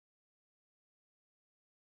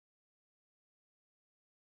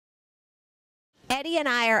Eddie and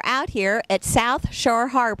I are out here at South Shore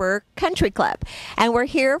Harbour Country Club, and we're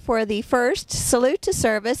here for the first Salute to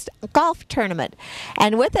Service golf tournament.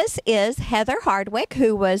 And with us is Heather Hardwick,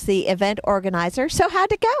 who was the event organizer. So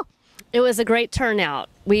how'd it go? It was a great turnout.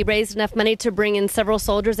 We raised enough money to bring in several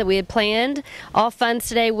soldiers that we had planned. All funds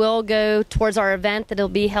today will go towards our event that will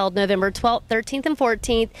be held November 12th, 13th, and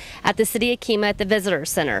 14th at the City of Kemah at the Visitor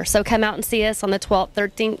Center. So come out and see us on the 12th,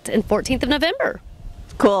 13th, and 14th of November.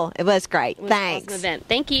 Cool. It was great. It was Thanks. An awesome event.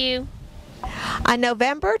 Thank you. On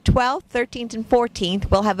November 12th, 13th, and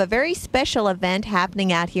 14th, we'll have a very special event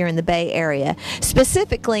happening out here in the Bay Area,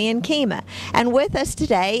 specifically in Kemah. And with us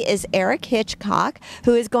today is Eric Hitchcock,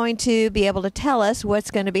 who is going to be able to tell us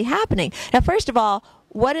what's going to be happening. Now, first of all,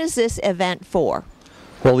 what is this event for?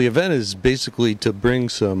 Well, the event is basically to bring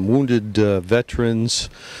some wounded veterans,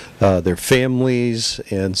 their families,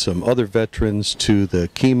 and some other veterans to the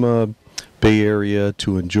Kemah Bay Area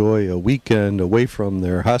to enjoy a weekend away from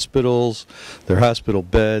their hospitals, their hospital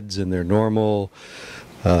beds, and their normal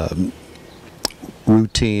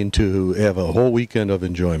routine, to have a whole weekend of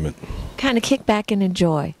enjoyment. Kind of kick back and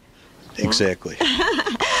enjoy. Exactly.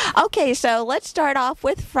 Okay, so let's start off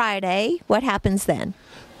with Friday. What happens then?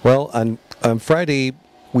 Well, on Friday,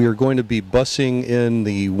 we are going to be busing in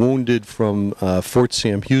the wounded from Fort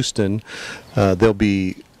Sam Houston. They'll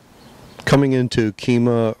be coming into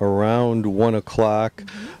Kemah around 1 o'clock.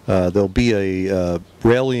 There'll be a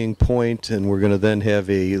rallying point, and we're going to then have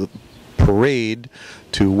a parade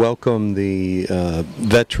to welcome the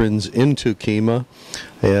veterans into Kemah.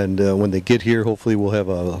 And when they get here, hopefully we'll have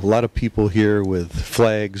a lot of people here with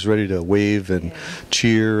flags ready to wave and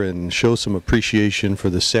cheer and show some appreciation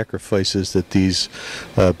for the sacrifices that these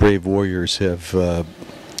brave warriors have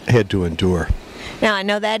had to endure. Now, I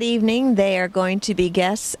know that evening they are going to be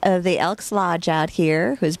guests of the Elks Lodge out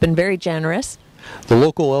here, who's been very generous. The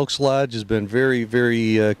local Elks Lodge has been very,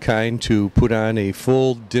 very kind to put on a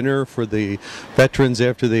full dinner for the veterans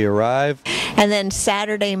after they arrive. And then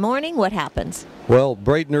Saturday morning, what happens? Well,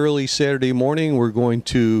 bright and early Saturday morning, we're going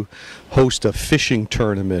to host a fishing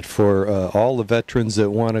tournament for all the veterans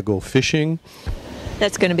that want to go fishing.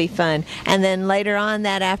 That's going to be fun. And then later on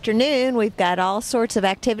that afternoon, we've got all sorts of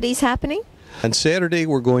activities happening. On Saturday,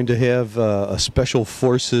 we're going to have a Special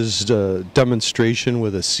Forces demonstration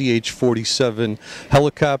with a CH-47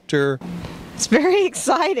 helicopter. It's very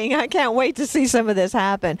exciting. I can't wait to see some of this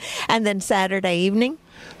happen. And then Saturday evening?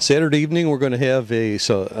 Saturday evening, we're going to have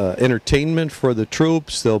entertainment for the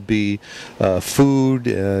troops. There'll be food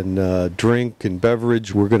and drink and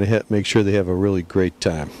beverage. We're going to make sure they have a really great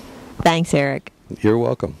time. Thanks, Eric. You're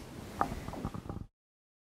welcome.